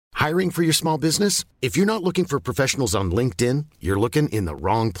Hiring for your small business? If you're not looking for professionals on LinkedIn, you're looking in the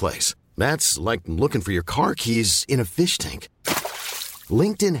wrong place. That's like looking for your car keys in a fish tank.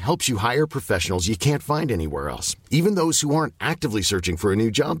 LinkedIn helps you hire professionals you can't find anywhere else, even those who aren't actively searching for a new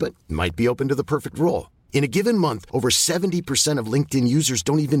job but might be open to the perfect role. In a given month, over 70% of LinkedIn users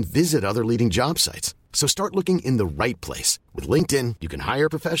don't even visit other leading job sites. So start looking in the right place. With LinkedIn, you can hire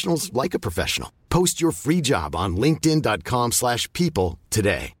professionals like a professional. Post your free job on linkedin.com/people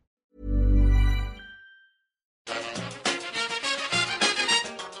today.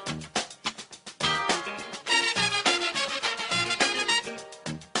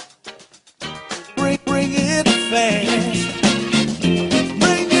 Bring it fast.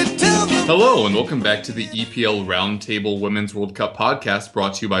 Hello and welcome back to the EPL Roundtable Women's World Cup podcast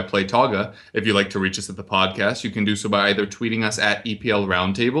brought to you by Playtoga. If you'd like to reach us at the podcast, you can do so by either tweeting us at EPL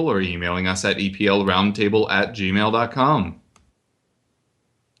Roundtable or emailing us at eplroundtable@gmail.com.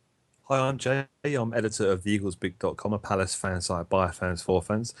 Hi, I'm Jay. I'm editor of theeaglesbeak.com, a Palace fan site by fans for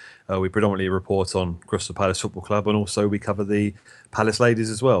fans. We predominantly report on Crystal Palace Football Club, and also we cover the Palace ladies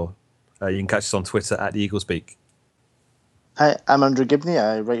as well. You can catch us on Twitter at theeaglesbeak. Hi, I'm Andrew Gibney.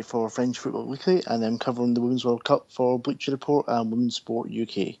 I write for French Football Weekly, and I'm covering the Women's World Cup for Bleacher Report and Women's Sport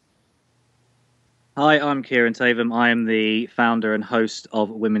UK. Hi, I'm Kieran Tatham. I am the founder and host of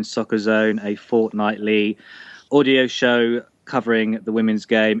Women's Soccer Zone, a fortnightly audio show covering the women's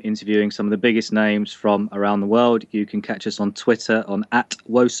game, interviewing some of the biggest names from around the world. You can catch us on Twitter on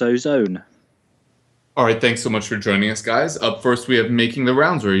 @WosoZone. All right, thanks so much for joining us, guys. Up first, we have Making the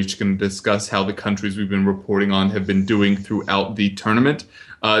Rounds. We're each going to discuss how the countries we've been reporting on have been doing throughout the tournament.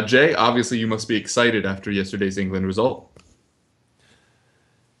 Jay, obviously you must be excited after yesterday's England result.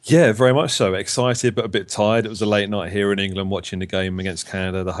 Yeah, very much so. Excited, but a bit tired. It was a late night here in England watching the game against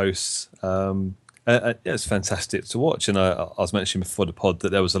Canada, the hosts. It's fantastic to watch. And I was mentioning before the pod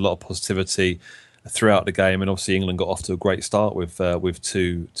that there was a lot of positivity throughout the game, and obviously England got off to a great start with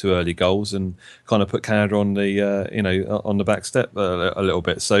two early goals and kind of put Canada on the on the back step a little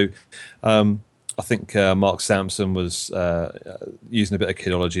bit. So I think Mark Sampson was using a bit of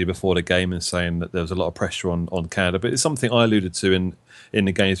kidology before the game and saying that there was a lot of pressure on Canada, but it's something I alluded to in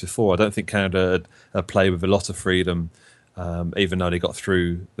the games before. I don't think Canada had played with a lot of freedom. Even though they got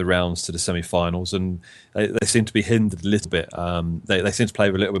through the rounds to the semi-finals, and they seem to be hindered a little bit. They seem to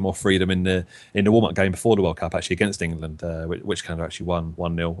play with a little bit more freedom in the warm-up game before the World Cup, actually against England, which Canada actually won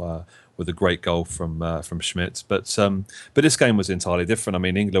 1-0 with a great goal from Schmidt. But this game was entirely different. I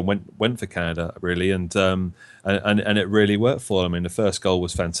mean, England went for Canada really, and it really worked for them. I mean, the first goal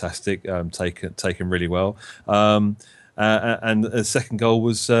was fantastic, taken really well, and the second goal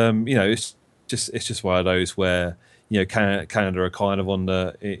was it's just one of those where, Canada are kind of on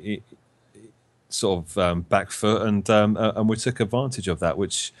the sort of back foot, and we took advantage of that,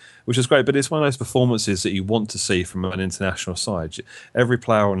 which was great. But it's one of those performances that you want to see from an international side. Every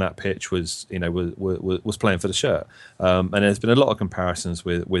player on that pitch was playing for the shirt, and there's been a lot of comparisons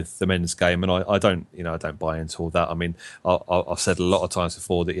with the men's game, and I don't buy into all that. I mean, I've said a lot of times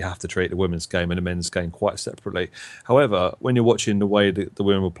before that you have to treat the women's game and the men's game quite separately. However, when you're watching the way that the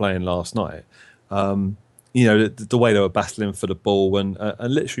women were playing last night, the way they were battling for the ball and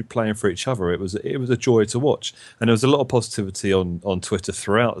literally playing for each other, it was a joy to watch. And there was a lot of positivity on Twitter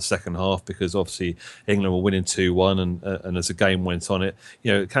throughout the second half, because obviously England were winning 2-1, and as the game went on,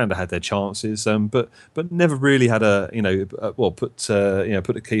 Canada had their chances, but never really had put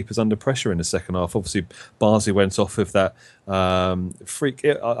the keepers under pressure in the second half. Obviously Barnsley went off with that freak.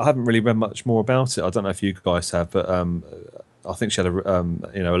 I haven't really read much more about it. I don't know if you guys have, but I think she had a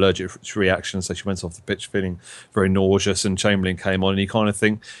allergic reaction, so she went off the pitch feeling very nauseous. And Chamberlain came on, and you kind of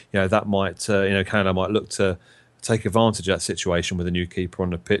think, that might, Canada might look to take advantage of that situation with a new keeper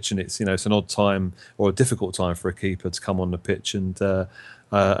on the pitch. And it's an odd time, or a difficult time, for a keeper to come on the pitch and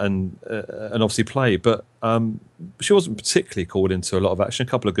obviously play. But she wasn't particularly called into a lot of action. A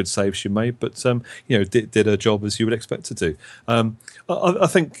couple of good saves she made, but did her job as you would expect to do. I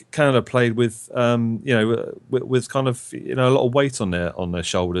think Canada played with with kind of a lot of weight on their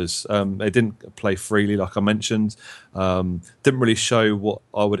shoulders. They didn't play freely, like I mentioned. Didn't really show what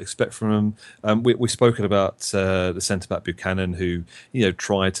I would expect from them. We've spoken about the centre back Buchanan, who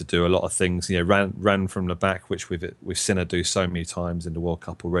tried to do a lot of things. Ran from the back, which we've seen her do so many times in the World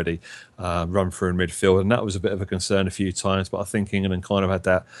Cup already. Run through in midfield, and that was a bit of a concern a few times. But I think England kind of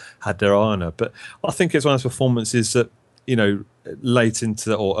had their eye on her. But I think it's one of those performances that late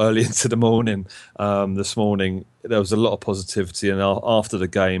into or early into the morning this morning, there was a lot of positivity, and after the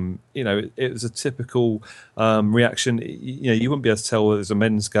game, it was a typical reaction. You wouldn't be able to tell whether it was a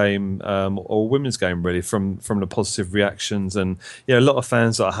men's game or a women's game really from the positive reactions, and a lot of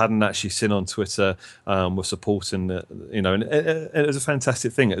fans that I hadn't actually seen on Twitter were supporting. And it was a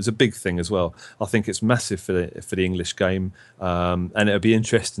fantastic thing. It was a big thing as well. I think it's massive for the English game, and it'll be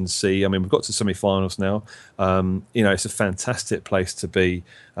interesting to see. I mean, we've got to semi-finals now. It's a fantastic place to be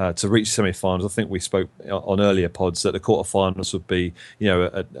to reach semi-finals. I think we spoke on earlier pods that the quarter-finals would be,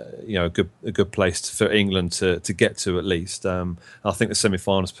 a good place for England to get to at least. I think the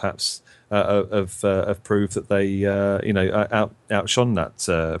semi-finals perhaps have proved that they outshone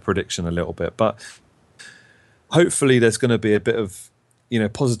that prediction a little bit. But hopefully, there's going to be a bit of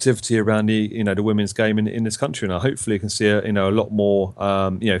positivity around the women's game in this country, and hopefully you can see a lot more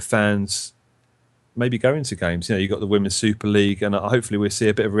fans maybe going to games. You've got the Women's Super League, and hopefully we'll see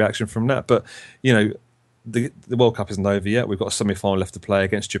a bit of reaction from that. But the World Cup isn't over yet. We've got a semi-final left to play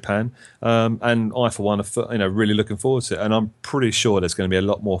against Japan, and I, for one, are really looking forward to it. And I'm pretty sure there's going to be a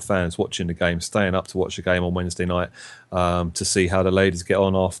lot more fans watching the game, staying up to watch the game on Wednesday night to see how the ladies get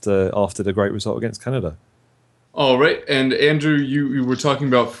on after the great result against Canada. All right, and Andrew, you were talking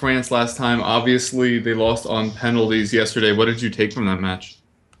about France last time. Obviously, they lost on penalties yesterday. What did you take from that match?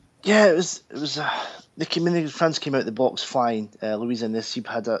 Yeah, it was. France came out the box fine. Louisa Nassib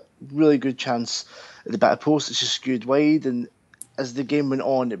had a really good chance at the back post. It's just skewed wide, and as the game went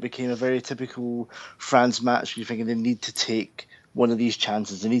on, it became a very typical France match. You're thinking they need to take one of these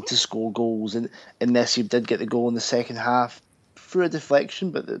chances. They need to score goals, and Nassib did get the goal in the second half through a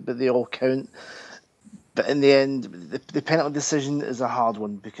deflection, but they all count. But in the end, the penalty decision is a hard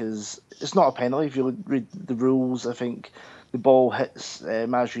one because it's not a penalty. If you read the rules, I think the ball hits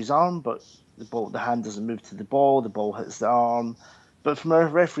Majri's arm, but the hand doesn't move to the ball hits the arm. But from a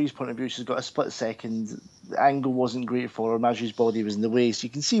referee's point of view, she's got a split second. The angle wasn't great for her. Majri's body was in the way, so you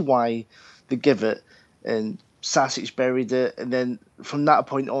can see why they give it. And Sasic buried it. And then from that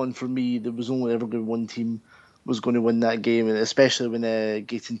point on, for me, there was only ever going to be one team was going to win that game, and especially when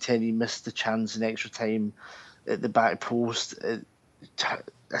Gaëtan Tenney missed the chance in extra time at the back post.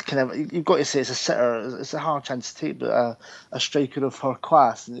 You've got to say it's a sitter. It's a hard chance to take, but a striker of her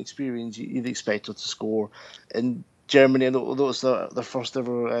class and experience, you'd expect her to score. And Germany, although it's their first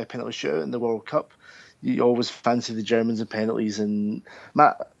ever penalty shootout in the World Cup, you always fancy the Germans in penalties. And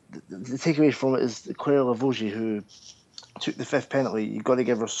Matt, the takeaway from it is Claire Lavoisier, who took the fifth penalty. You've got to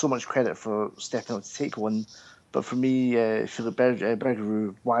give her so much credit for stepping up to take one. But for me, Philippe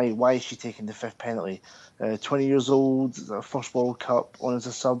Bergerud, why is she taking the fifth penalty? 20 years old, first World Cup, on as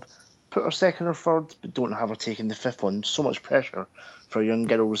a sub. Put her second or third, but don't have her taking the fifth one. So much pressure for a young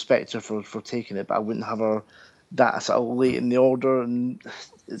girl. Respect her for taking it, but I wouldn't have her that sort of late in the order. And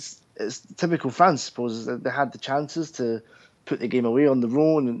it's typical France, I suppose. They had the chances to put the game away on their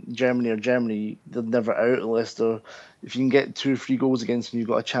own, and Germany, they're never out unless if you can get 2 or 3 goals against them, you've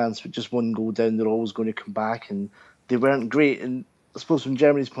got a chance. But just one goal down, they're always going to come back, and they weren't great. And I suppose from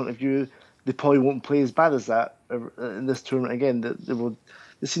Germany's point of view, they probably won't play as bad as that in this tournament again.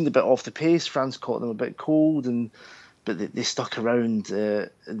 They seemed a bit off the pace. France caught them a bit cold, but they stuck around,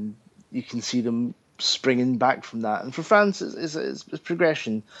 and you can see them springing back from that. And for France, it's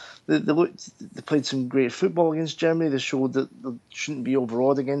progression. They played some great football against Germany. They showed that they shouldn't be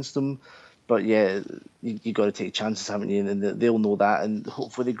overawed against them. But yeah, you got to take chances, haven't you? And they'll know that, and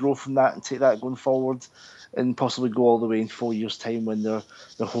hopefully they grow from that and take that going forward, and possibly go all the way in 4 years' time when they're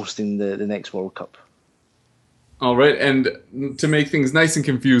hosting the next World Cup. All right, and to make things nice and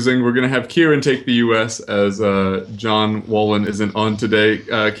confusing, we're going to have Kieran take the U.S. as John Wallen isn't on today.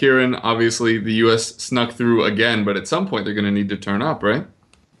 Kieran, obviously the U.S. snuck through again, but at some point they're going to need to turn up, right?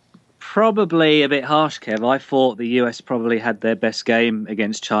 Probably a bit harsh, Kev. I thought the US probably had their best game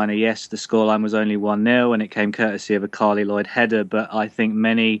against China. Yes, the scoreline was only 1-0 and it came courtesy of a Carly Lloyd header, but I think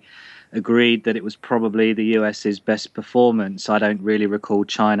many agreed that it was probably the US's best performance. I don't really recall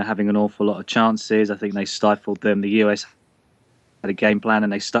China having an awful lot of chances. I think they stifled them. The US had a game plan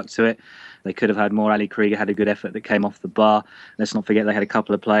and they stuck to it. They could have had more. Ali Krieger had a good effort that came off the bar. Let's not forget they had a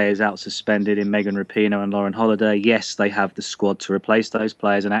couple of players out suspended in Megan Rapinoe and Lauren Holiday. Yes, they have the squad to replace those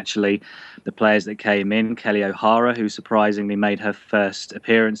players. And actually, the players that came in, Kelly O'Hara, who surprisingly made her first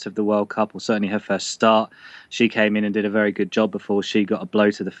appearance of the World Cup, or certainly her first start, she came in and did a very good job before she got a blow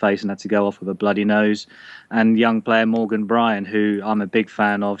to the face and had to go off with a bloody nose. And young player Morgan Bryan, who I'm a big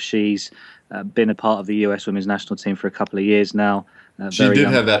fan of. She's been a part of the US women's national team for a couple of years now. She did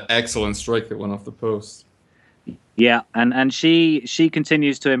have that excellent strike that went off the post. Yeah, and she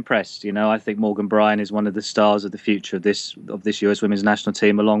continues to impress. You know, I think Morgan Bryan is one of the stars of the future of this US women's national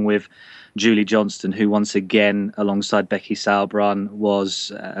team, along with Julie Johnston, who once again, alongside Becky Sauerbrunn,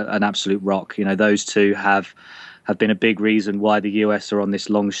 was an absolute rock. You know, those two have been a big reason why the US are on this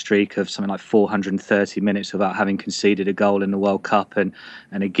long streak of something like 430 minutes without having conceded a goal in the World Cup. And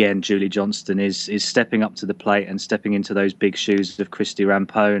again, Julie Johnston is stepping up to the plate and stepping into those big shoes of Christy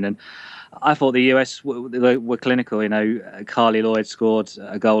Rampone. And I thought the US were clinical. You know, Carly Lloyd scored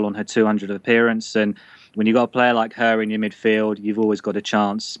a goal on her 200th appearance, and when you've got a player like her in your midfield, you've always got a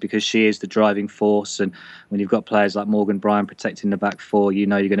chance because she is the driving force. And when you've got players like Morgan Bryan protecting the back four, you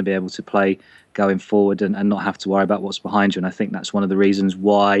know you're going to be able to play going forward and not have to worry about what's behind you. And I think that's one of the reasons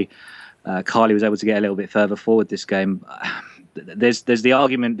why Carly was able to get a little bit further forward this game. There's the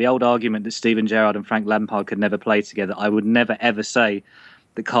argument, the old argument that Steven Gerrard and Frank Lampard could never play together. I would never ever say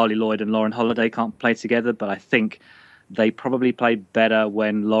that Carly Lloyd and Lauren Holiday can't play together, but I think they probably play better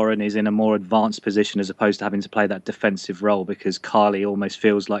when Lauren is in a more advanced position as opposed to having to play that defensive role, because Carly almost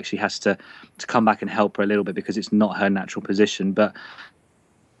feels like she has to come back and help her a little bit because it's not her natural position. But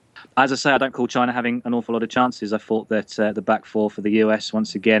as I say, I don't call China having an awful lot of chances. I thought that the back four for the US,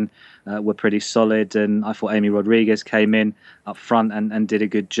 once again, were pretty solid, and I thought Amy Rodriguez came in up front and did a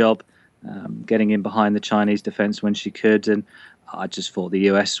good job, getting in behind the Chinese defence when she could. And I just thought the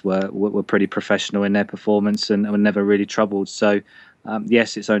US were pretty professional in their performance and were never really troubled. So,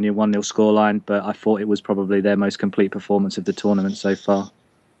 yes, it's only a 1-0 scoreline, but I thought it was probably their most complete performance of the tournament so far.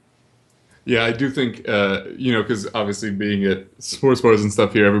 Yeah, I do think, because obviously being at Sports Bars and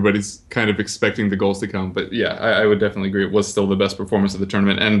stuff here, everybody's kind of expecting the goals to come. But yeah, I would definitely agree. It was still the best performance of the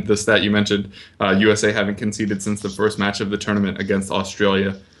tournament. And the stat you mentioned, USA haven't conceded since the first match of the tournament against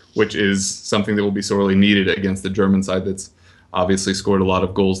Australia, which is something that will be sorely needed against the German side that's obviously scored a lot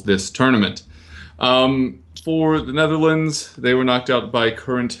of goals this tournament. For the Netherlands, they were knocked out by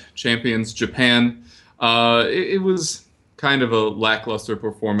current champions Japan. It was kind of a lackluster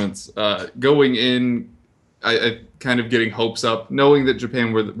performance. Going in, I kind of getting hopes up, knowing that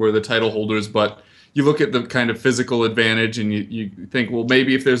Japan were the title holders, but you look at the kind of physical advantage and you think, well,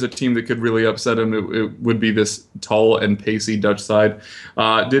 maybe if there's a team that could really upset them, it would be this tall and pacey Dutch side.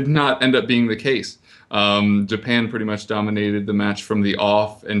 Did not end up being the case. Japan pretty much dominated the match from the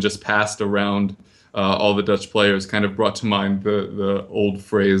off and just passed around all the Dutch players. Kind of brought to mind the old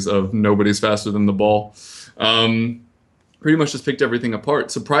phrase of nobody's faster than the ball. Pretty much just picked everything apart.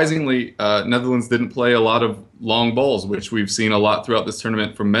 Surprisingly, Netherlands didn't play a lot of long balls, which we've seen a lot throughout this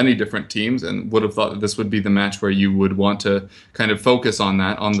tournament from many different teams, and would have thought that this would be the match where you would want to kind of focus on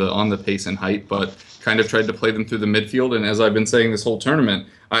that, on the pace and height, but kind of tried to play them through the midfield. And as I've been saying this whole tournament,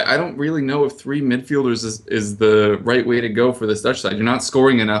 I don't really know if three midfielders is the right way to go for this Dutch side. You're not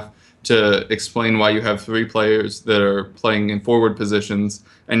scoring enough to explain why you have three players that are playing in forward positions,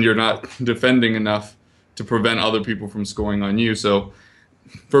 and you're not defending enough to prevent other people from scoring on you. So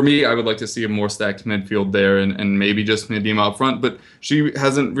for me, I would like to see a more stacked midfield there and maybe just Nadima up front, but she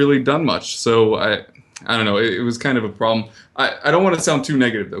hasn't really done much. So I don't know. It was kind of a problem. I don't want to sound too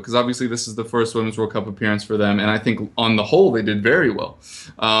negative, though, because obviously this is the first Women's World Cup appearance for them, and I think on the whole they did very well.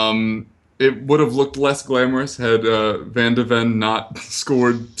 It would have looked less glamorous had Van de Ven not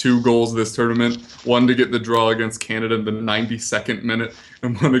scored 2 goals this tournament, one to get the draw against Canada in the 92nd minute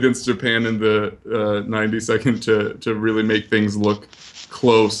and one against Japan in the 92nd to really make things look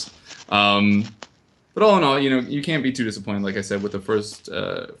close. But all in all, you can't be too disappointed, like I said, with the first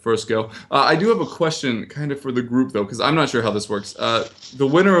go. I do have a question kind of for the group, though, because I'm not sure how this works. The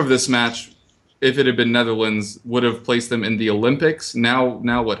winner of this match, if it had been Netherlands, would have placed them in the Olympics. Now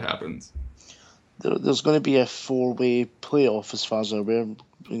what happens? There's going to be a 4-way playoff, as far as I'm aware,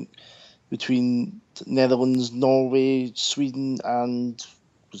 between Netherlands, Norway, Sweden, and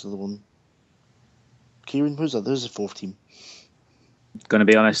who's the other one? Kieran, who's that? There's a 4th team. Going to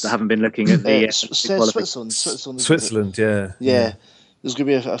be honest, I haven't been looking at the Switzerland. Yeah. There's going to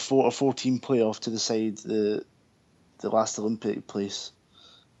be a 4-team playoff to decide the last Olympic place.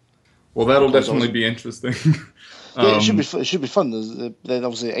 Well, that'll definitely be interesting. It should be fun. Then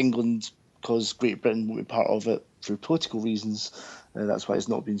obviously England, because Great Britain won't be part of it for political reasons, that's why it's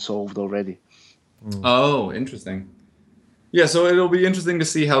not been solved already. Oh, interesting. Yeah, so it'll be interesting to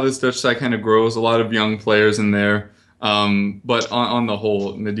see how this Dutch side kind of grows. A lot of young players in there. But on the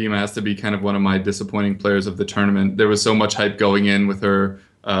whole, Nadima has to be kind of one of my disappointing players of the tournament. There was so much hype going in with her.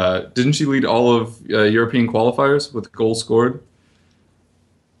 Didn't she lead all of European qualifiers with goals scored?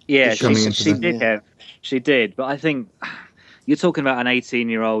 Yeah, she did. But I think you're talking about an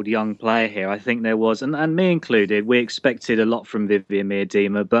 18-year-old young player here. I think there was, and me included, we expected a lot from Vivianne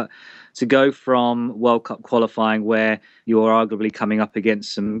Miedema, but to go from World Cup qualifying, where you are arguably coming up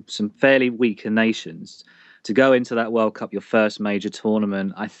against some fairly weaker nations, to go into that World Cup, your first major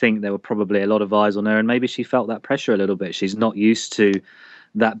tournament, I think there were probably a lot of eyes on her, and maybe she felt that pressure a little bit. She's not used to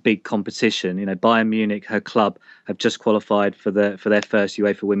that big competition. Bayern Munich, her club, have just qualified for their first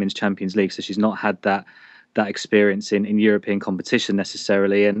UEFA Women's Champions League, so she's not had that experience in European competition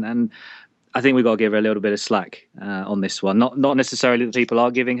necessarily, and I think we've got to give her a little bit of slack on this one. Not necessarily that people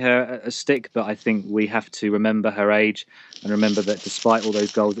are giving her a stick, but I think we have to remember her age and remember that despite all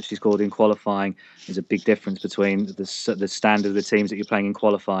those goals that she scored in qualifying, there's a big difference between the standard of the teams that you're playing in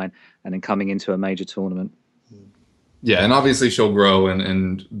qualifying and then coming into a major tournament. Yeah, and obviously she'll grow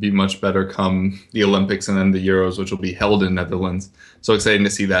and be much better come the Olympics and then the Euros, which will be held in Netherlands. So exciting to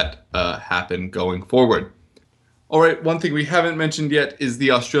see that happen going forward. All right, one thing we haven't mentioned yet is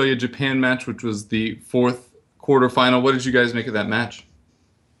the Australia-Japan match, which was the fourth quarterfinal. What did you guys make of that match?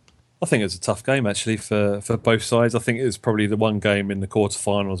 I think it was a tough game, actually, for both sides. I think it was probably the one game in the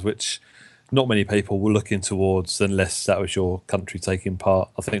quarterfinals which not many people were looking towards unless that was your country taking part.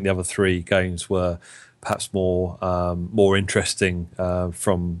 I think the other three games were perhaps more interesting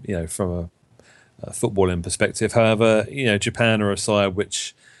from a footballing perspective. However, Japan are a side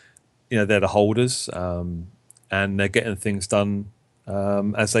which, they're the holders. And they're getting things done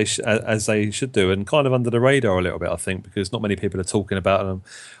as they should do, and kind of under the radar a little bit, I think, because not many people are talking about them.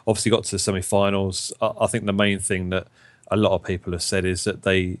 Obviously, got to the semi-finals. I think the main thing that a lot of people have said is that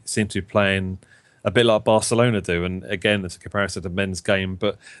they seem to be playing a bit like Barcelona do, and again, it's a comparison to the men's game,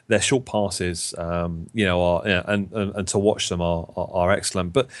 but their short passes, are and to watch them are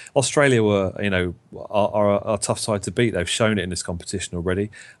excellent. But Australia are a tough side to beat. They've shown it in this competition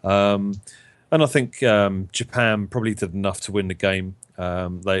already. And I think Japan probably did enough to win the game.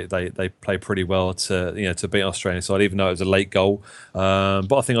 They played pretty well to beat Australia side, even though it was a late goal.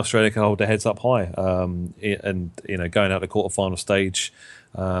 But I think Australia can hold their heads up high. And going out the quarterfinal stage,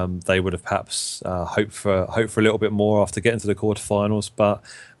 they would have perhaps hoped for a little bit more after getting to the quarterfinals. But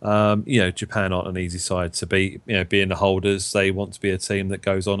Japan aren't an easy side to beat. Being the holders, they want to be a team that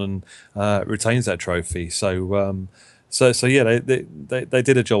goes on and retains that trophy. So yeah, they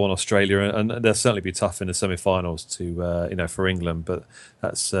did a job on Australia, and they'll certainly be tough in the semi-finals for England. But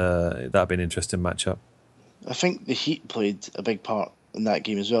that'd be an interesting matchup. I think the heat played a big part in that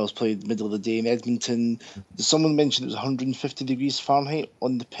game as well. It was played middle of the day in Edmonton. Someone mentioned it was 150 degrees Fahrenheit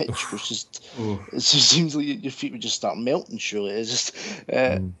on the pitch, which just it just seems like your feet would just start melting. Surely it's just,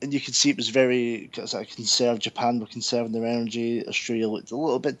 and you could see it was very sort of conserved. Japan were conserving their energy. Australia looked a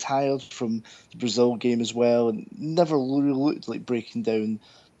little bit tired from the Brazil game as well, and never really looked like breaking down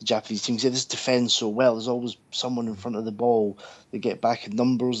the Japanese team. They just defend so well. There's always someone in front of the ball. They get back in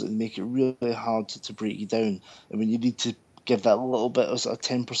numbers and make it really hard to break you down. And when you need to give that little bit of sort of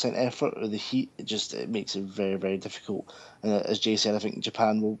 10% effort or the heat, it makes it very, very difficult. And as Jay said, I think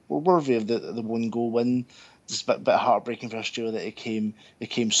Japan were worthy of the 1-goal win. It's a bit heartbreaking for Australia that it came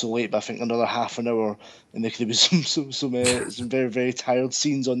so late, but I think another half an hour and there could have been some very, very tired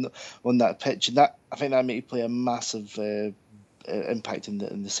scenes on that pitch, and that I think that may play a massive impact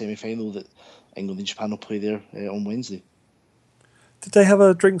in the semi-final that England and Japan will play there on Wednesday. Did they have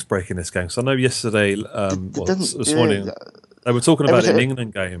a drinks break in this game? So I know yesterday, this morning, they were talking about it in the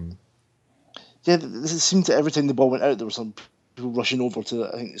England game. Yeah, it seemed to every time the ball went out, there were some people rushing over to,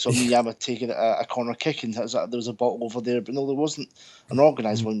 I think, Miyama taking a corner kick, and there was a bottle over there, but no, there wasn't an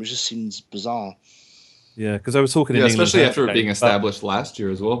organised one, which just seems bizarre. Yeah, because I was talking in England, especially after it being established last year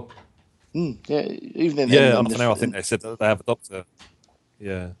as well. Yeah, even in I think they said that they have a doctor.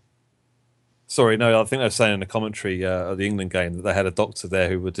 Yeah. Sorry, no, I think they were saying in the commentary of the England game that they had a doctor there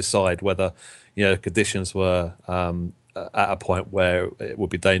who would decide whether conditions were at a point where it would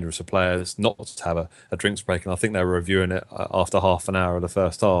be dangerous for players not to have a drinks break. And I think they were reviewing it after half an hour of the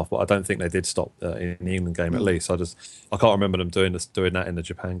first half, but I don't think they did stop in the England game at least. I can't remember them doing that in the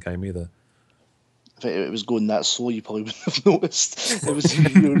Japan game either. If it was going that slow, you probably wouldn't have noticed. It was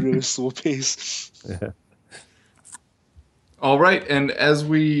really, really slow pace. Yeah. All right, and as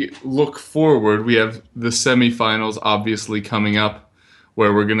we look forward, we have the semi-finals obviously coming up,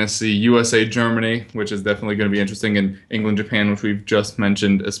 where we're going to see USA-Germany, which is definitely going to be interesting, and England-Japan, which we've just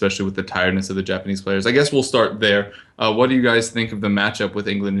mentioned, especially with the tiredness of the Japanese players. I guess we'll start there. What do you guys think of the matchup with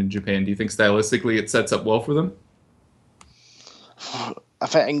England and Japan? Do you think stylistically it sets up well for them? I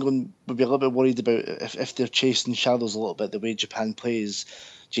think England would be a little bit worried about if they're chasing shadows a little bit, the way Japan plays.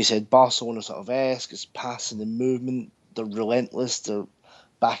 Jay said Barcelona sort of esque, it's passing and movement. They're relentless. They're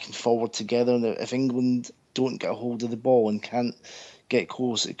back and forward together. And if England don't get a hold of the ball and can't get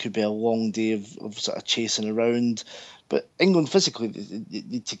close, it could be a long day of sort of chasing around. But England physically, they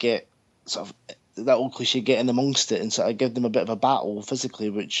need to get sort of that old cliche, getting amongst it and sort of give them a bit of a battle physically,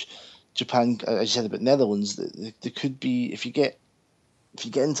 which Japan, as you said about Netherlands, they could be, if you get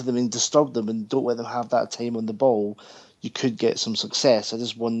into them and disturb them and don't let them have that time on the ball, you could get some success. I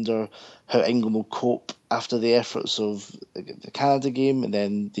just wonder how England will cope after the efforts of the Canada game and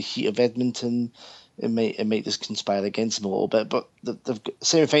then the heat of Edmonton. It might just conspire against them a little bit. But the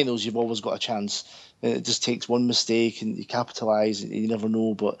semi-finals, you've always got a chance. And it just takes one mistake and you capitalise, and you never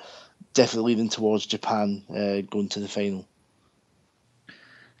know. But definitely leaning towards Japan going to the final.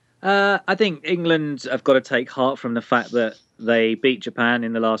 I think England have got to take heart from the fact that they beat Japan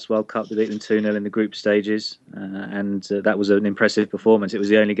in the last World Cup. They beat them 2-0 in the group stages, and that was an impressive performance. It was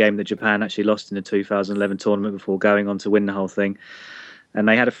the only game that Japan actually lost in the 2011 tournament before going on to win the whole thing. And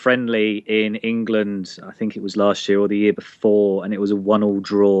they had a friendly in England, I think it was last year or the year before, and it was a 1-1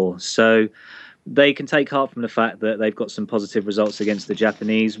 draw. So they can take heart from the fact that they've got some positive results against the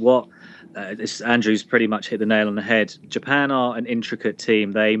Japanese. Andrew's pretty much hit the nail on the head. Japan are an intricate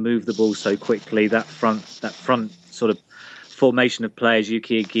team. They move the ball so quickly. That front sort of formation of players,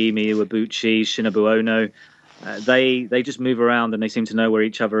 Yuki Agimi, Iwabuchi, Shinobu Ono, they just move around and they seem to know where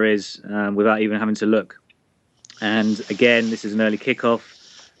each other is without even having to look. And again, this is an early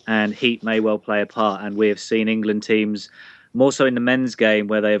kickoff, and heat may well play a part. And we have seen England teams, more so in the men's game,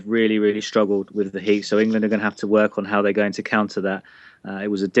 where they have really, really struggled with the heat. So England are going to have to work on how they're going to counter that. It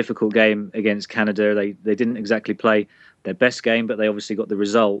was a difficult game against Canada. They didn't exactly play their best game, but they obviously got the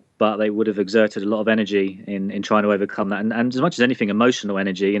result. But they would have exerted a lot of energy in trying to overcome that, and as much as anything, emotional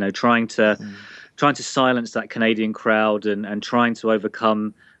energy. Trying to silence that Canadian crowd and trying to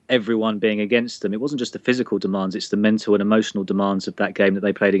overcome everyone being against them. It wasn't just the physical demands; it's the mental and emotional demands of that game that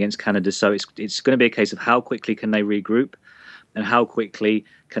they played against Canada. So it's going to be a case of how quickly can they regroup, and how quickly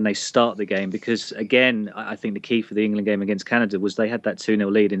can they start the game? Because, again, I think the key for the England game against Canada was they had that 2-0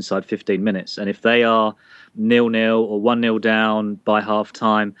 lead inside 15 minutes. And if they are 0-0 or 1-0 down by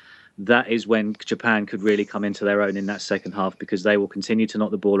half-time, that is when Japan could really come into their own in that second half, because they will continue to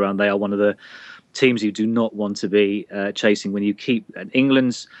knock the ball around. They are one of the teams you do not want to be chasing. When you keep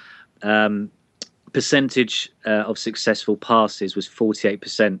England's percentage of successful passes was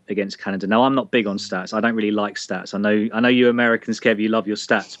 48% against Canada. Now, I'm not big on stats. I don't really like stats. I know you Americans, Kev, you love your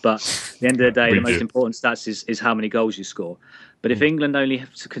stats, but at the end of the day, the most important stats is how many goals you score. But if England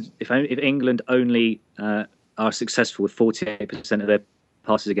only are successful with 48% of their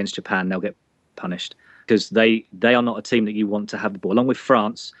passes against Japan, they'll get punished, because they are not a team that you want to have the ball. Along with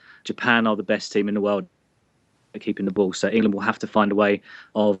France, Japan are the best team in the world at keeping the ball. So England will have to find a way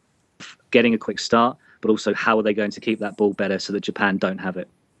of getting a quick start, but also how are they going to keep that ball better so that Japan don't have it.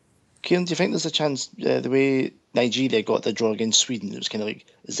 Kieran, do you think there's a chance the way Nigeria got the draw against Sweden, it was kind of like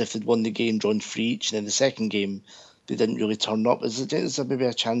as if they'd won the game, drawn 3 each, and then the second game they didn't really turn up? Is there maybe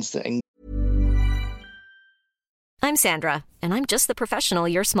a chance that England... I'm Sandra, and I'm just the professional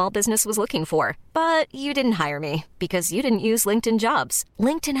your small business was looking for. But you didn't hire me because you didn't use LinkedIn Jobs.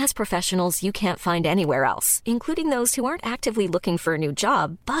 LinkedIn has professionals you can't find anywhere else, including those who aren't actively looking for a new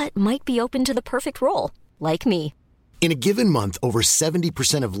job, but might be open to the perfect role, like me. In a given month, over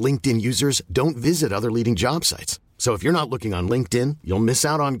 70% of LinkedIn users don't visit other leading job sites. So if you're not looking on LinkedIn, you'll miss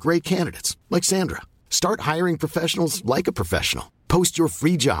out on great candidates like Sandra. Start hiring professionals like a professional. Post your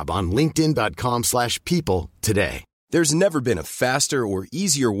free job on linkedin.com/people today. There's never been a faster or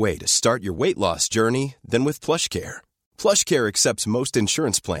easier way to start your weight loss journey than with PlushCare. PlushCare accepts most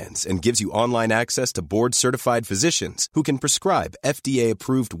insurance plans and gives you online access to board-certified physicians who can prescribe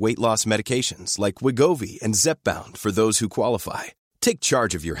FDA-approved weight loss medications like Wegovy and Zepbound for those who qualify. Take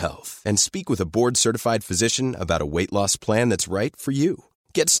charge of your health and speak with a board-certified physician about a weight loss plan that's right for you.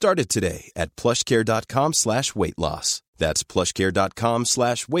 Get started today at plushcare.com/weight loss. That's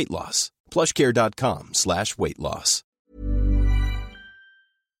plushcare.com/weight loss. plushcare.com/weight loss.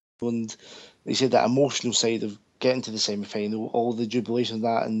 And they said that emotional side of getting to the semi-final, all the jubilation of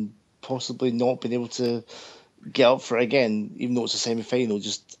that, and possibly not being able to get up for it again, even though it's a semi-final,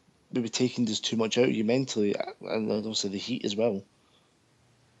 just maybe taking just too much out of you mentally, and also the heat as well.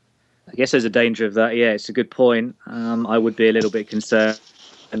 I guess there's a danger of that. Yeah, it's a good point. I would be a little bit concerned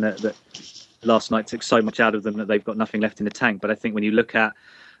that last night took so much out of them that they've got nothing left in the tank. But I think when you look at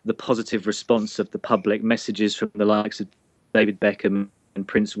the positive response of the public, messages from the likes of David Beckham and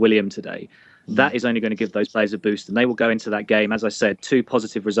Prince William today, that is only going to give those players a boost, and they will go into that game, as I said, 2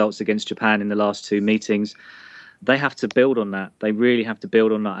 positive results against Japan in the last 2 meetings. They have to build on that. They really have to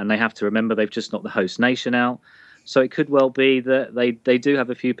build on that, and they have to remember they've just knocked the host nation out. So it could well be that they do have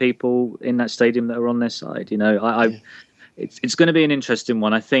a few people in that stadium that are on their side. It's going to be an interesting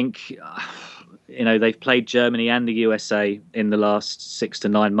one. I think they've played Germany and the USA in the last 6 to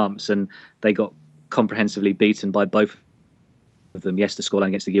 9 months, and they got comprehensively beaten by both of them. Yes, the scoreline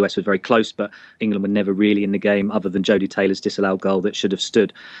against the US was very close, but England were never really in the game other than Jodie Taylor's disallowed goal that should have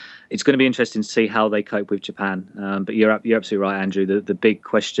stood. It's going to be interesting to see how they cope with Japan. But you're absolutely right, Andrew. The big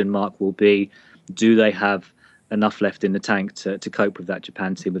question mark will be, do they have enough left in the tank to cope with that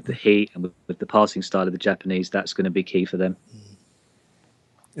Japan team, with the heat and with the passing style of the Japanese? That's going to be key for them.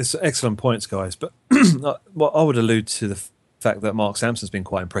 It's excellent points, guys. But what I would allude to the fact that Mark Sampson's been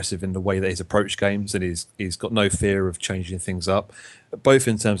quite impressive in the way that he's approached games, and he's got no fear of changing things up, both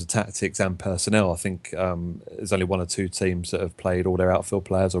in terms of tactics and personnel. I think there's only 1 or 2 teams that have played all their outfield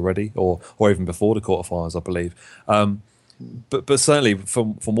players already, or even before the quarterfinals, I believe. But certainly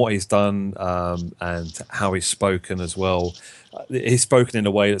from what he's done and how he's spoken as well, he's spoken in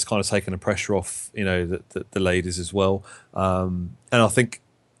a way that's kind of taken the pressure off, the ladies as well. And I think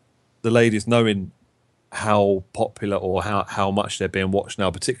the ladies, knowing how popular or how much they're being watched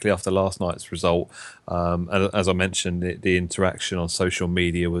now, particularly after last night's result. And as I mentioned, the interaction on social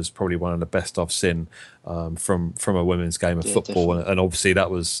media was probably one of the best I've seen from a women's game of football. And obviously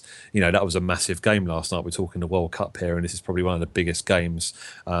that was a massive game last night. We're talking the World Cup here, and this is probably one of the biggest games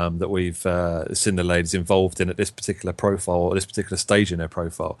that we've seen the ladies involved in at this particular profile, or this particular stage in their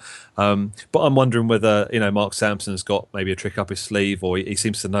profile. But I'm wondering whether Mark Sampson's got maybe a trick up his sleeve, or he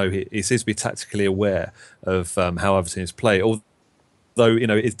seems to know, he seems to be tactically aware of how other teams play. Although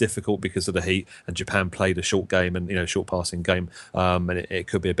it's difficult because of the heat, and Japan played a short game and short passing game, and it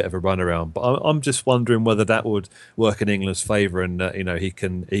could be a bit of a runaround. But I'm just wondering whether that would work in England's favour, and he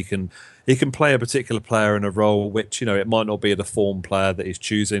can play a particular player in a role which it might not be the form player that he's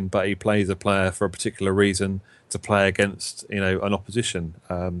choosing, but he plays a player for a particular reason, to play against an opposition.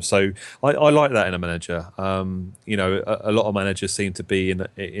 So I like that in a manager. A lot of managers seem to be in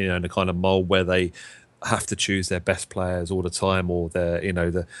a kind of mould where they have to choose their best players all the time, or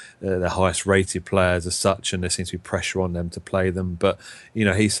their highest rated players as such, and there seems to be pressure on them to play them. But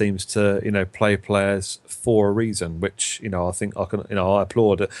he seems to play players for a reason, which I think I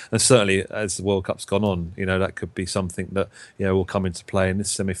applaud. And certainly as the World Cup's gone on, that could be something that will come into play in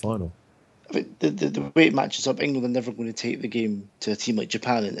this semi-final. I think the way it matches up, England are never going to take the game to a team like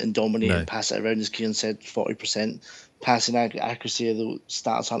Japan and dominate and pass it around. As Kieran said, 40% passing accuracy, although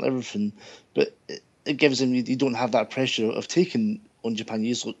stats aren't everything, but it gives them, you don't have that pressure of taking on Japan.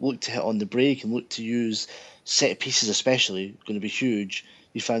 You just look to hit on the break and look to use set pieces, especially going to be huge.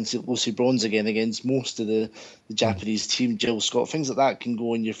 You fancy Lucy Bronze again against most of the Japanese team, Jill Scott, things like that can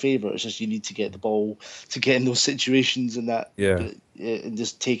go in your favour. It's just you need to get the ball to get in those situations and that, and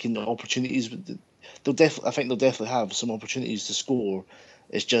just taking the opportunities. I think they'll definitely have some opportunities to score.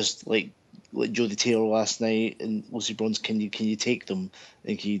 It's just like Jodie Taylor last night and Lucy Bronze. Can you take them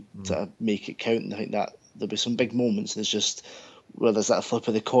and can you make it count? And I think that there'll be some big moments. And it's just whether it's that flip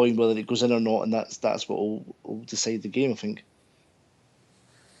of the coin, whether it goes in or not, and that's what will decide the game, I think.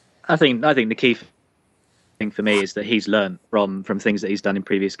 I think the key thing for me is that he's learned from things that he's done in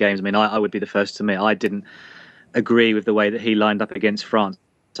previous games. I mean, I would be the first to admit I didn't agree with the way that he lined up against France.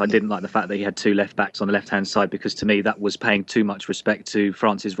 I didn't like the fact that he had 2 left backs on the left-hand side, because to me that was paying too much respect to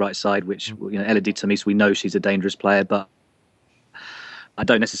France's right side, which Elodie Thomas, we know she's a dangerous player, but I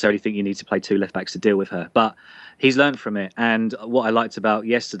don't necessarily think you need to play 2 left backs to deal with her. But he's learned from it. And what I liked about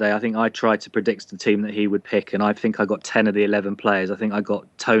yesterday, I think I tried to predict the team that he would pick, and I think I got 10 of the 11 players. I think I got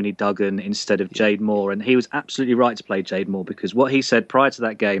Tony Duggan instead of Jade Moore, and he was absolutely right to play Jade Moore, because what he said prior to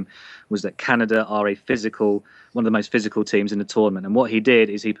that game was that Canada are one of the most physical teams in the tournament. And what he did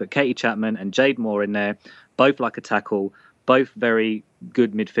is he put Katie Chapman and Jade Moore in there, both like a tackle, both very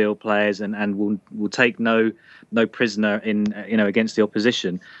good midfield players, and will take no prisoner in against the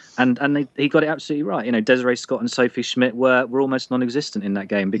opposition. And he got it absolutely right. Desiree Scott and Sophie Schmidt were almost non-existent in that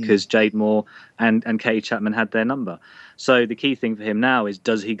game because Jade Moore and Katie Chapman had their number. So the key thing for him now is,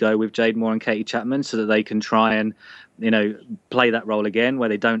 does he go with Jade Moore and Katie Chapman so that they can try and play that role again where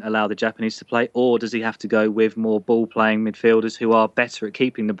they don't allow the Japanese to play, or does he have to go with more ball-playing midfielders who are better at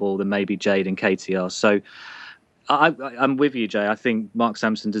keeping the ball than maybe Jade and Katie are? So I'm with you, Jay. I think Mark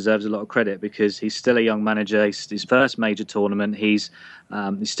Sampson deserves a lot of credit because he's still a young manager. It's his first major tournament. He's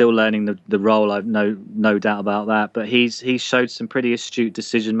still learning the role. I've no doubt about that. But he's showed some pretty astute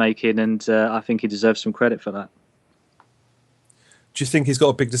decision making, and I think he deserves some credit for that. Do you think he's got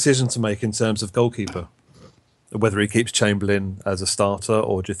a big decision to make in terms of goalkeeper? Whether he keeps Chamberlain as a starter,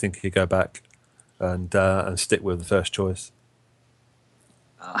 or do you think he'd go back and stick with the first choice?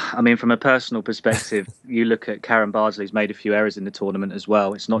 I mean, from a personal perspective, you look at Karen Bardsley's made a few errors in the tournament as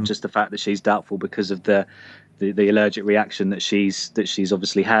well. It's not just the fact that she's doubtful because of the the allergic reaction that she's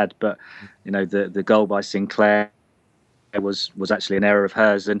obviously had. But the goal by Sinclair was actually an error of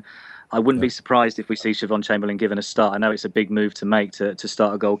hers, and I wouldn't be surprised if we see Siobhan Chamberlain given a start. I know it's a big move to make to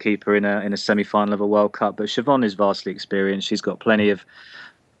start a goalkeeper in a semi-final of a World Cup, but Siobhan is vastly experienced. She's got plenty of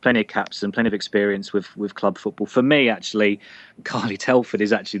caps and plenty of experience with club football. For me, actually, Carly Telford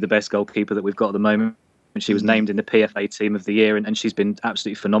is actually the best goalkeeper that we've got at the moment. And she was named in the PFA Team of the Year, and she's been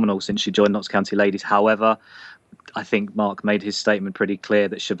absolutely phenomenal since she joined Notts County Ladies. However, I think Mark made his statement pretty clear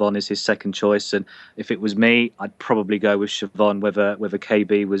that Siobhan is his second choice, and if it was me, I'd probably go with Siobhan, whether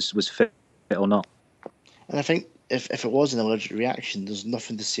KB was fit or not. And I think if it was an allergic reaction, there's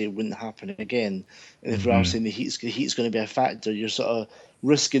nothing to say it wouldn't happen again. And if we are saying the heat's going to be a factor, you're sort of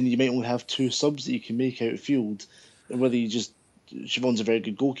risking you might only have two subs that you can make out of field, and whether you just Siobhan's a very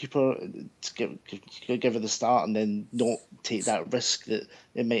good goalkeeper, to give her the start and then not take that risk that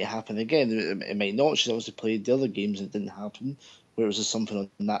it might happen again. It might not. She's obviously played the other games and it didn't happen, where it was just something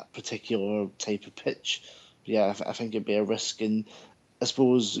on that particular type of pitch. But yeah, I think it'd be a risk. And I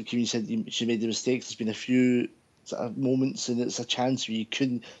suppose, Kim, you said she made the mistakes. There's been a few sort of moments, and it's a chance where you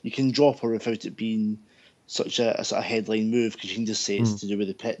can drop her without it being such a sort of headline move, because you can just say it's to do with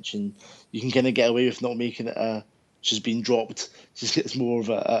the pitch, and you can kind of get away with not making it she's been dropped. It's more of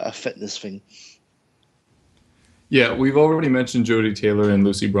a fitness thing. Yeah, we've already mentioned Jodie Taylor and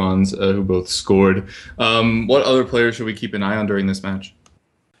Lucy Bronze, who both scored. What other players should we keep an eye on during this match?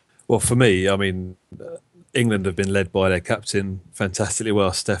 Well, for me, I mean, England have been led by their captain fantastically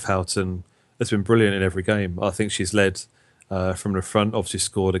well. Steph Houghton has been brilliant in every game. I think she's led from the front. Obviously,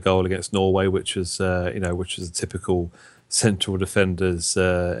 scored a goal against Norway, which was a typical central defender's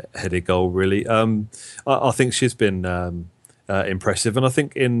headed goal. Really, I think she's been impressive, and I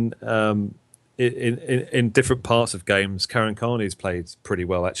think in different parts of games, Karen Carney's played pretty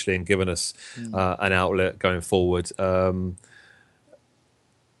well actually, and given us an outlet going forward.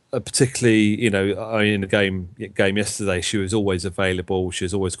 Particularly, in the game yesterday, she was always available. She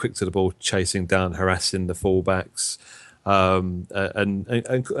was always quick to the ball, chasing down, harassing the fullbacks, and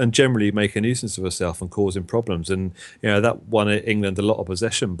generally making a nuisance of herself and causing problems. And that won England a lot of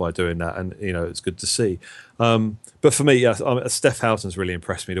possession by doing that. And it's good to see. But for me, Steph Houghton's really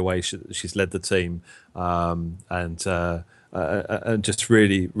impressed me the way she's led the team, and just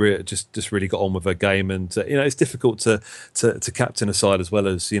really got on with her game. And it's difficult to captain a side as well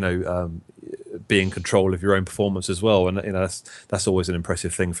as be in control of your own performance as well. And that's always an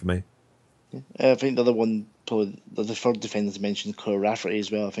impressive thing for me. I think the other one, probably the third defender mentioned, Claire Rafferty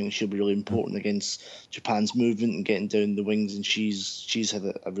as well. I think she'll be really important against Japan's movement and getting down the wings. And she's had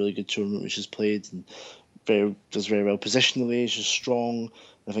a really good tournament which she's played, and does very well positionally. She's strong.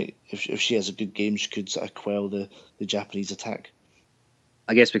 I think if she has a good game, she could sort of quell the Japanese attack.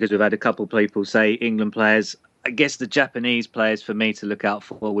 I guess because we've had a couple of people say England players. I guess the Japanese players for me to look out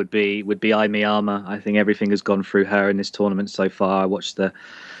for would be Ai Miyama. I think everything has gone through her in this tournament so far. I watched the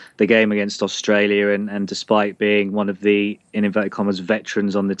game against Australia, and despite being one of the, in inverted commas,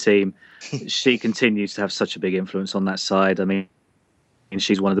 veterans on the team, she continues to have such a big influence on that side. I mean,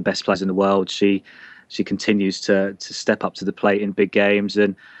 she's one of the best players in the world. She continues to step up to the plate in big games,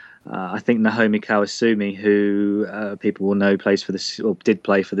 and I think Naomi Kawasumi, who people will know did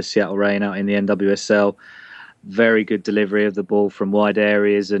play for the Seattle Reign out in the NWSL, very good delivery of the ball from wide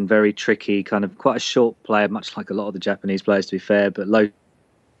areas, and very tricky, kind of quite a short player, much like a lot of the Japanese players, to be fair, but low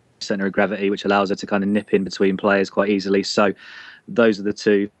centre of gravity, which allows her to kind of nip in between players quite easily. So those are the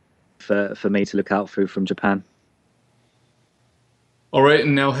two for me to look out for from Japan. All right,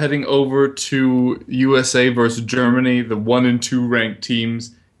 and now heading over to USA versus Germany, the 1 and 2 ranked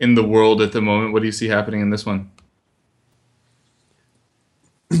teams in the world at the moment. What do you see happening in this one?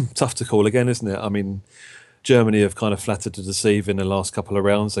 Tough to call again, isn't it? I mean, Germany have kind of flattered to deceive in the last couple of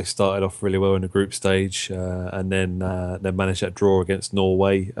rounds. They started off really well in the group stage, and then they managed that draw against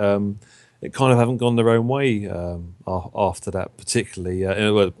Norway. It kind of haven't gone their own way after that, particularly in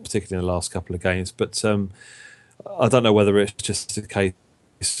the last couple of games. But I don't know whether it's just a case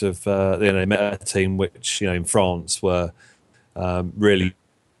of they met a team which in France were really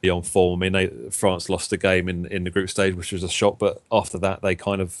on form. I mean, France lost a game in the group stage, which was a shock. But after that, they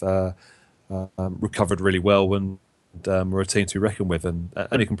kind of recovered really well and were a team to be reckoned with. And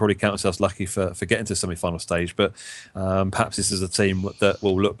you can probably count themselves lucky for getting to the semi-final stage. But perhaps this is a team that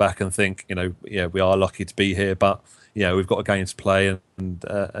will look back and think, we are lucky to be here, but we've got a game to play, and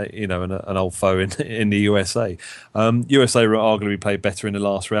an old foe in the USA. USA were arguably played better in the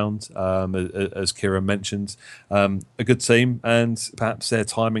last round, as Kieran mentioned. A good team, and perhaps they're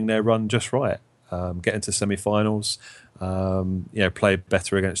timing their run just right, getting to semi-finals. play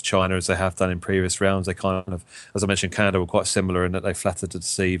better against China as they have done in previous rounds. They kind of, as I mentioned, Canada were quite similar in that they flattered to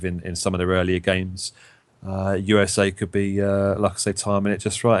deceive in some of their earlier games. USA could be, like I say, timing it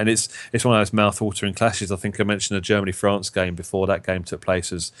just right, and it's one of those mouth-watering clashes. I think I mentioned the Germany-France game before that game took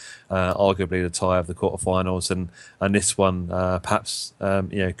place as arguably the tie of the quarterfinals, and this one perhaps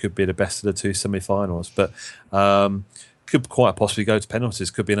could be the best of the two semi-finals, but could quite possibly go to penalties.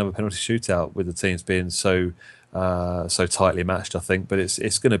 Could be another penalty shootout with the teams being so tightly matched, I think. But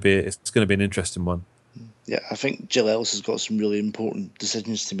it's going to be an interesting one. Yeah, I think Jill Ellis has got some really important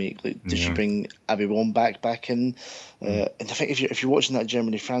decisions to make. Like, did she bring Abby Wambach back in? And I think if you're watching that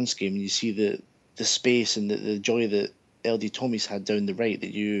Germany-France game and you see the space and the joy that LD Tommy's had down the right,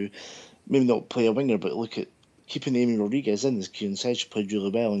 that you maybe not play a winger, but look at keeping Amy Rodriguez in, as Kieran said, she played really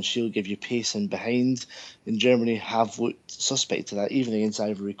well, and she'll give you pace in behind. And Germany have looked suspect to that. Even against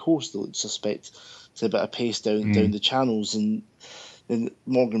Ivory Coast, they looked suspect to a bit of pace down the channels. And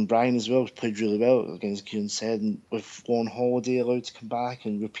Morgan Bryan as well played really well against Kieran said, and with Lauren Holiday allowed to come back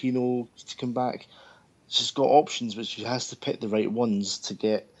and Rapinoe to come back, she's got options, but she has to pick the right ones to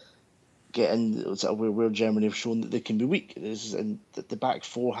get in where Germany have shown that they can be weak. And the back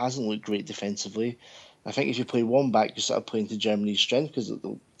four hasn't looked great defensively. I think if you play one back, you're sort of playing to Germany's strength because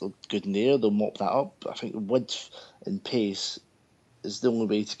they're good in the air, they'll mop that up. But I think the width and pace is the only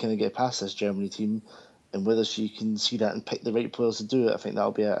way to kind of get past this Germany team. And whether she can see that and pick the right players to do it, I think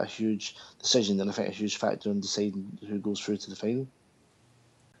that'll be a huge decision, and I think a huge factor in deciding who goes through to the final.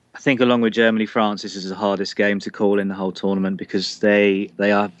 I think along with Germany-France, this is the hardest game to call in the whole tournament because they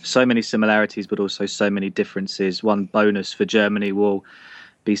are so many similarities but also so many differences. One bonus for Germany will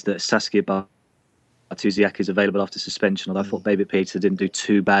be that Saskia Bartusiak is available after suspension, although I thought Baby Peter didn't do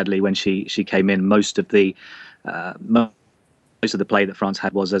too badly when she came in. Most of the play that France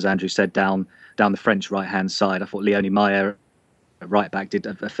had was, as Andrew said, down the French right-hand side. I thought Leonie Meyer, right back, did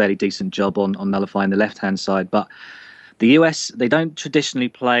a fairly decent job on nullifying the left-hand side. But the US, they don't traditionally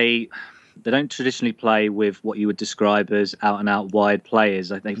play with what you would describe as out-and-out wide players.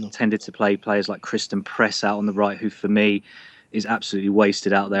 They've tended to play players like Kristen Press out on the right, who for me is absolutely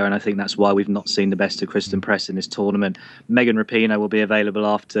wasted out there, and I think that's why we've not seen the best of Kristen Press in this tournament. Megan Rapinoe will be available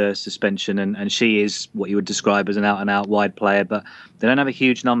after suspension, and she is what you would describe as an out-and-out wide player, but they don't have a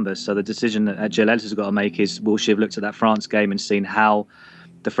huge number, so the decision that Jill Ellis has got to make is, will she have looked at that France game and seen how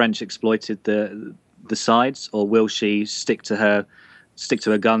the French exploited the sides, or will she stick to her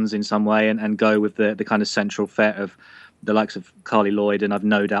guns in some way and go with the kind of central threat of the likes of Carly Lloyd, and I've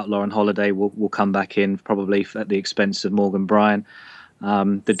no doubt Lauren Holiday will come back in, probably at the expense of Morgan Bryan.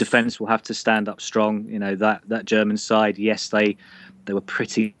 The defence will have to stand up strong. You know, that German side, yes, they were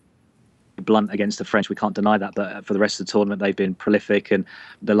pretty blunt against the French. We can't deny that. But for the rest of the tournament, they've been prolific. And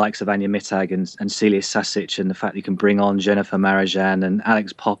the likes of Anja Mittag and Celia Sasic, and the fact you can bring on Jennifer Marajan, and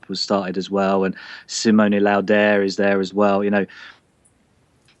Alex Popp was started as well, and Simone Lauder is there as well. You know,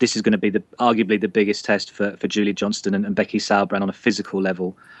 this is going to be arguably the biggest test for Julie Johnston and Becky Sauerbrunn on a physical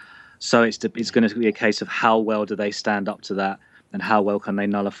level. So it's going to be a case of how well do they stand up to that, and how well can they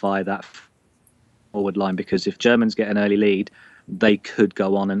nullify that forward line, because if Germans get an early lead, they could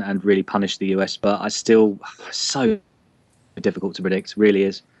go on and really punish the US. But so difficult to predict, really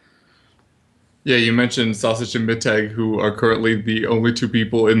is. Yeah, you mentioned Sasic and Mittag, who are currently the only two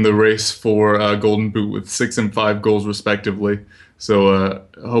people in the race for Golden Boot with 6 and 5 goals respectively. So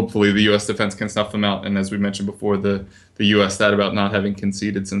hopefully the U.S. defense can snuff them out. And as we mentioned before, the U.S. stat about not having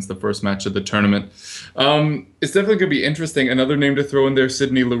conceded since the first match of the tournament. It's definitely going to be interesting. Another name to throw in there,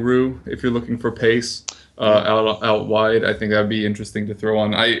 Sydney Leroux, if you're looking for pace out wide. I think that would be interesting to throw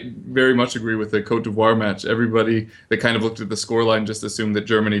on. I very much agree with the Cote d'Ivoire match. Everybody that kind of looked at the scoreline just assumed that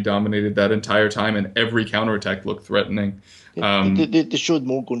Germany dominated that entire time, and every counterattack looked threatening. They showed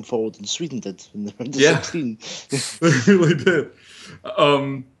more going forward than Sweden did in the round of 16. They really did.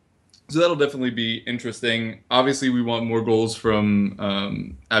 So that'll definitely be interesting. Obviously, we want more goals from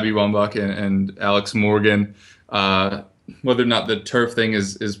Abby Wambach and Alex Morgan. Whether or not the turf thing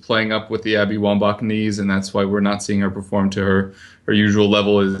is playing up with the Abby Wambach knees, and that's why we're not seeing her perform to her usual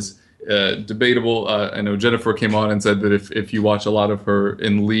level, is debatable. I know Jennifer came on and said that if you watch a lot of her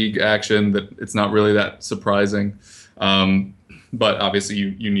in league action, that it's not really that surprising. But obviously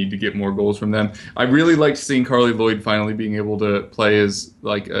you need to get more goals from them. I really liked seeing Carly Lloyd finally being able to play as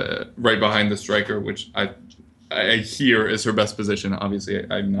right behind the striker, which I I hear is her best position. Obviously,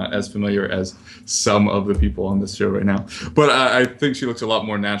 I'm not as familiar as some of the people on this show right now, but I think she looks a lot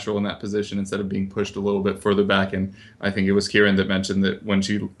more natural in that position instead of being pushed a little bit further back. And I think it was Kieran that mentioned that when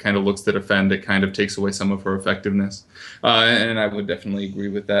she kind of looks to defend, it kind of takes away some of her effectiveness. And I would definitely agree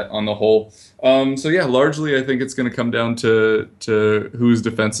with that on the whole. So yeah, largely I think it's going to come down to whose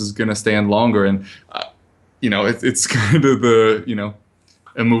defense is going to stand longer. And, it's kind of the,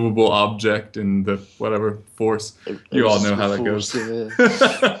 immovable object and the whatever force. You all know how that goes. So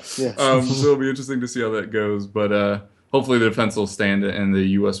it'll be interesting to see how that goes. But hopefully the defense will stand and the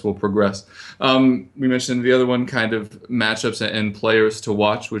U.S. will progress. We mentioned the other one, kind of matchups and players to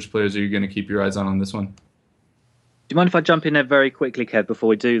watch. Which players are you going to keep your eyes on this one? Do you mind if I jump in there very quickly, Kev, before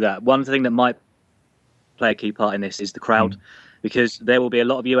we do that? One thing that might play a key part in this is the crowd, because there will be a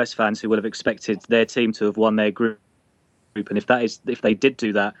lot of US fans who will have expected their team to have won their group. And if they did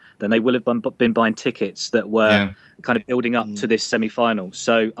do that, then they will have been buying tickets that were kind of building up to this semi-final.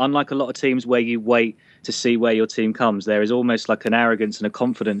 So unlike a lot of teams where you wait to see where your team comes, there is almost like an arrogance and a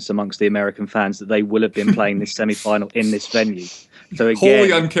confidence amongst the American fans that they will have been playing this semi-final in this venue. So again,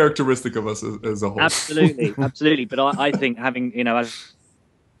 wholly uncharacteristic of us as a whole. Absolutely. But I think having, as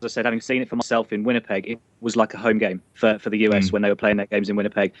I said, having seen it for myself in Winnipeg, it was like a home game for the US when they were playing their games in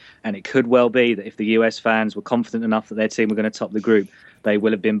Winnipeg. And it could well be that if the US fans were confident enough that their team were going to top the group, they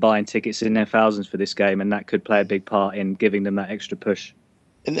will have been buying tickets in their thousands for this game. And that could play a big part in giving them that extra push.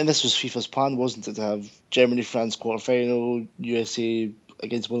 And this was FIFA's plan, wasn't it, to have Germany-France quarterfinal, USA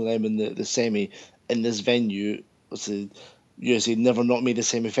against one of them in the semi in this venue. So USA never not made a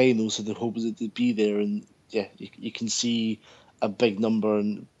semi-final, so the hope was that they'd be there. And yeah, you can see a big number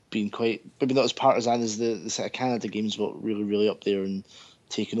and being quite, maybe not as partisan as the set of Canada games, but really, really up there and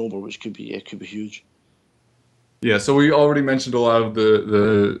taking over, which could be huge. Yeah, so we already mentioned a lot of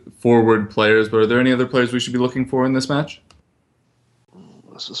the forward players, but are there any other players we should be looking for in this match?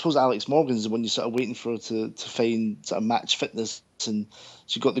 I suppose Alex Morgan is the one you're sort of waiting for to find sort of match fitness, and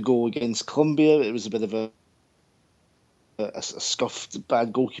she got the goal against Colombia. It was a bit of a scuffed,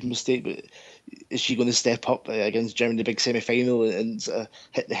 bad goalkeeping mistake, but is she going to step up against Germany in the big semi-final and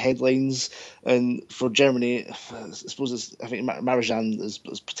hit the headlines? And for Germany, I suppose I think Marajan is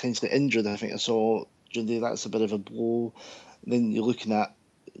potentially injured. I think I saw during the day. That's a bit of a blow. And then you're looking at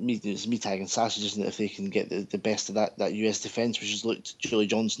Mittag and Sausage, isn't it? If they can get the best of that US defence, which has looked, Julie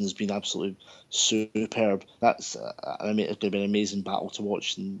Johnson has been absolutely superb. That's it's going to be an amazing battle to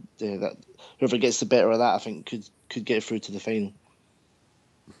watch, and that whoever gets the better of that, I think, could get through to the final.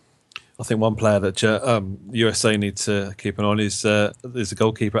 I think one player that USA need to keep an eye on is the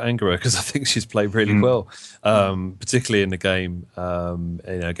goalkeeper Angara, because I think she's played really well, particularly in the game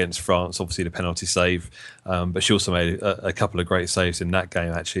against France. Obviously the penalty save, but she also made a couple of great saves in that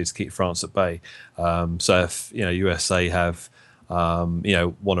game actually to keep France at bay. So if USA have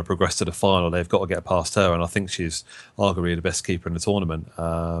want to progress to the final, they've got to get past her, and I think she's arguably the best keeper in the tournament.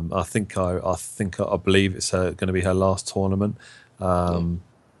 I believe it's going to be her last tournament.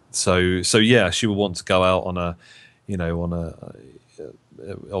 So yeah, she will want to go out on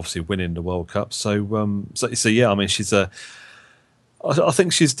obviously winning the World Cup. So yeah, I mean, I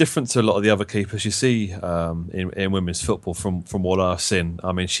think she's different to a lot of the other keepers you see in women's football from what I've seen.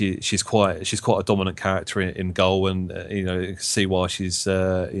 I mean, she's quite a dominant character in goal, and you can see why she's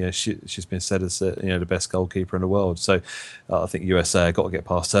been said as the best goalkeeper in the world. So I think USA have got to get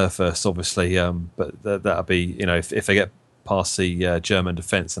past her first, obviously. But that'll be if they get past the German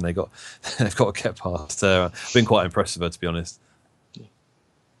defence, and they've got to get past her. I've been quite impressed with her, to be honest.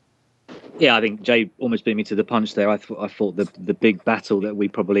 Yeah, I think Jay almost beat me to the punch there. I thought the big battle that we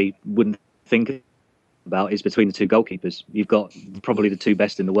probably wouldn't think about is between the two goalkeepers. You've got probably the two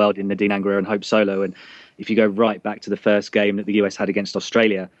best in the world in Nadine Angerer and Hope Solo. And if you go right back to the first game that the US had against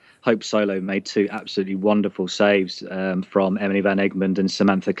Australia, Hope Solo made two absolutely wonderful saves from Emily Van Egmond and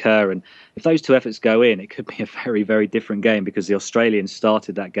Samantha Kerr. And if those two efforts go in, it could be a very, very different game, because the Australians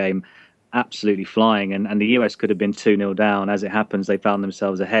started that game absolutely flying, and the US could have been 2-0 down. As it happens, they found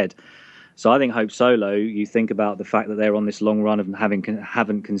themselves ahead. So I think Hope Solo, you think about the fact that they're on this long run of haven't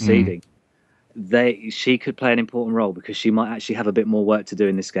conceding. She could play an important role, because she might actually have a bit more work to do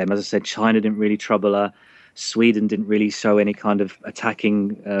in this game. As I said, China didn't really trouble her. Sweden didn't really show any kind of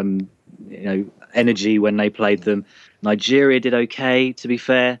attacking energy when they played them. Nigeria did okay, to be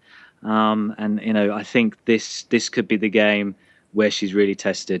fair. And I think this could be the game where she's really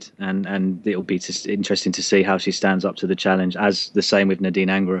tested, and it'll be interesting to see how she stands up to the challenge, as the same with Nadine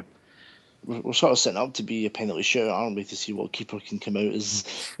Angerer. We're sort of setting up to be a penalty shootout, aren't we, to see what keeper can come out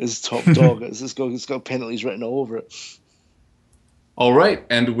as top dog. It's got penalties written all over it. All right,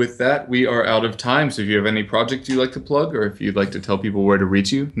 and with that, we are out of time. So if you have any project you'd like to plug, or if you'd like to tell people where to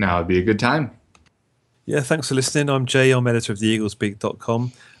reach you, now would be a good time. Yeah, thanks for listening. I'm Jay. I'm editor of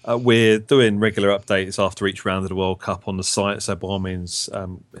theeaglespeak.com. We're doing regular updates after each round of the World Cup on the site, so by all means,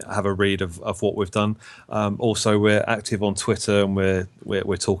 have a read of what we've done. Also, we're active on Twitter, and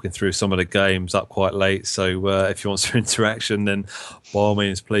we're talking through some of the games up quite late. So if you want some interaction, then by all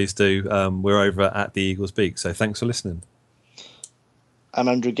means, please do. We're over at the Eagles Beak. So thanks for listening. I'm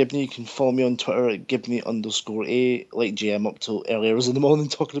Andrew Gibney. You can follow me on Twitter at Gibney_A. Like Jay, I'm up till early hours in the morning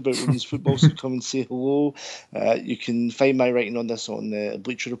talking about women's football, so come and say hello. You can find my writing on this on the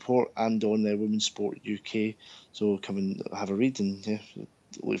Bleacher Report and on the Women's Sport UK. So come and have a read, and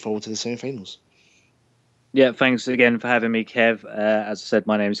look forward to the semi-finals. Yeah, thanks again for having me, Kev. As I said,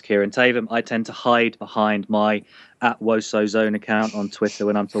 my name is Kieran Tatham. I tend to hide behind my @WosoZone account on Twitter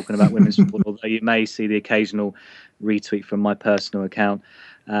when I'm talking about women's football, although you may see the occasional retweet from my personal account.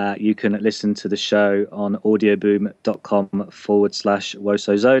 You can listen to the show on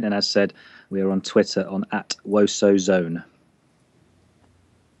audioboom.com/WosoZone. And as said, we are on Twitter on @WosoZone.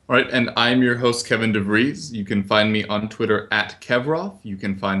 All right, and I'm your host, Kevin DeVries. You can find me on Twitter @Kevroff. You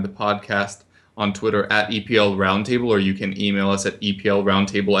can find the podcast on Twitter @EPL Roundtable, or you can email us at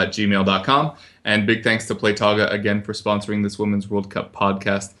eplroundtable@gmail.com. And big thanks to Playtaga again for sponsoring this Women's World Cup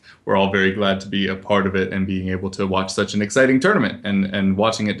podcast. We're all very glad to be a part of it and being able to watch such an exciting tournament. And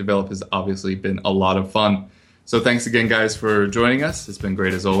watching it develop has obviously been a lot of fun. So thanks again, guys, for joining us. It's been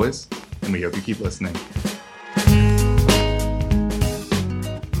great as always, and we hope you keep listening.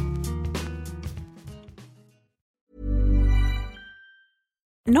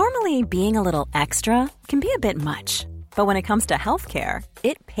 Normally, being a little extra can be a bit much, but when it comes to healthcare,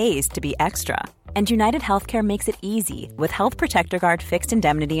 it pays to be extra. And United Healthcare makes it easy with Health Protector Guard fixed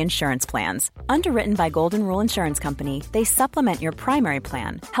indemnity insurance plans. Underwritten by Golden Rule Insurance Company, they supplement your primary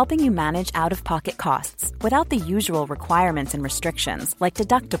plan, helping you manage out-of-pocket costs without the usual requirements and restrictions like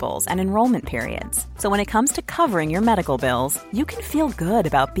deductibles and enrollment periods. So when it comes to covering your medical bills, you can feel good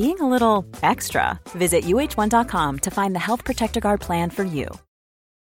about being a little extra. Visit UH1.com to find the Health Protector Guard plan for you.